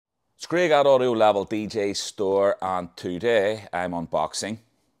It's Craig at AudioLevel DJ Store, and today I'm unboxing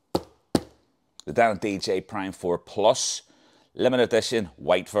the Denon DJ Prime 4 Plus limited edition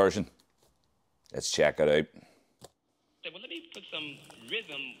white version. Let's check it out. Well, let me put some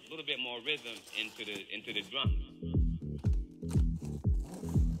rhythm, a little bit more rhythm into the drums.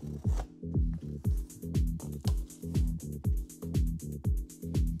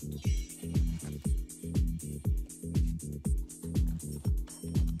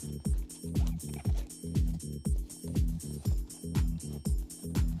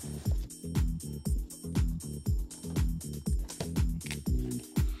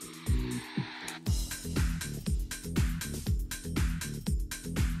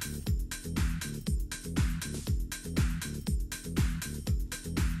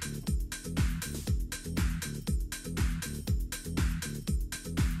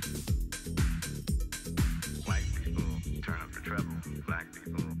 Black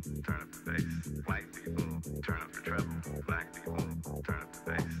people, turn up the bass. White people, turn up the treble. Black people, turn up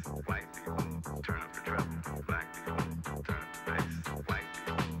the bass. White people, turn up the treble. Black people, turn up the bass. White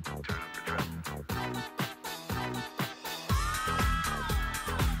people, turn up the treble.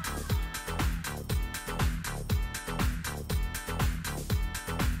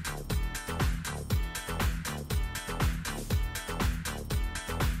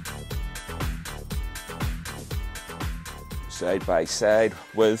 Side by side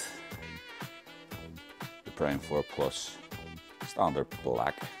with the Prime 4 Plus standard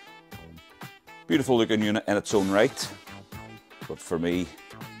black. Beautiful looking unit in its own right, but for me,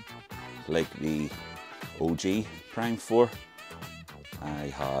 like the OG Prime 4, I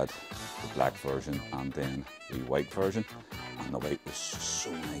had the black version and then the white version, and the white was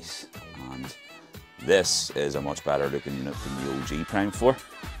so nice, and this is a much better looking unit than the OG Prime 4.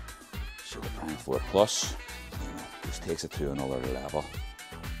 So the Prime 4 Plus just takes it to another level.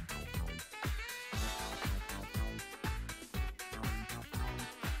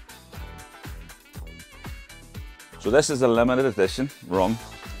 So this is a limited edition run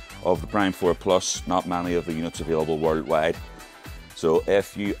of the Prime 4 Plus, not many of the units available worldwide. So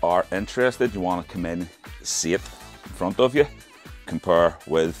if you are interested, you want to come in, see it in front of you, compare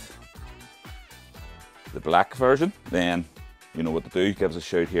with the black version, then you know what to do. Give us a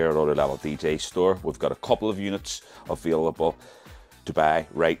shout here at AudioLevel DJ Store. We've got a couple of units available to buy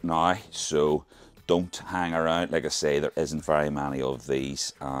right now, so don't hang around. Like I say, there isn't very many of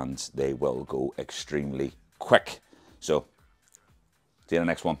these and they will go extremely quick. So see you in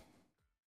the next one.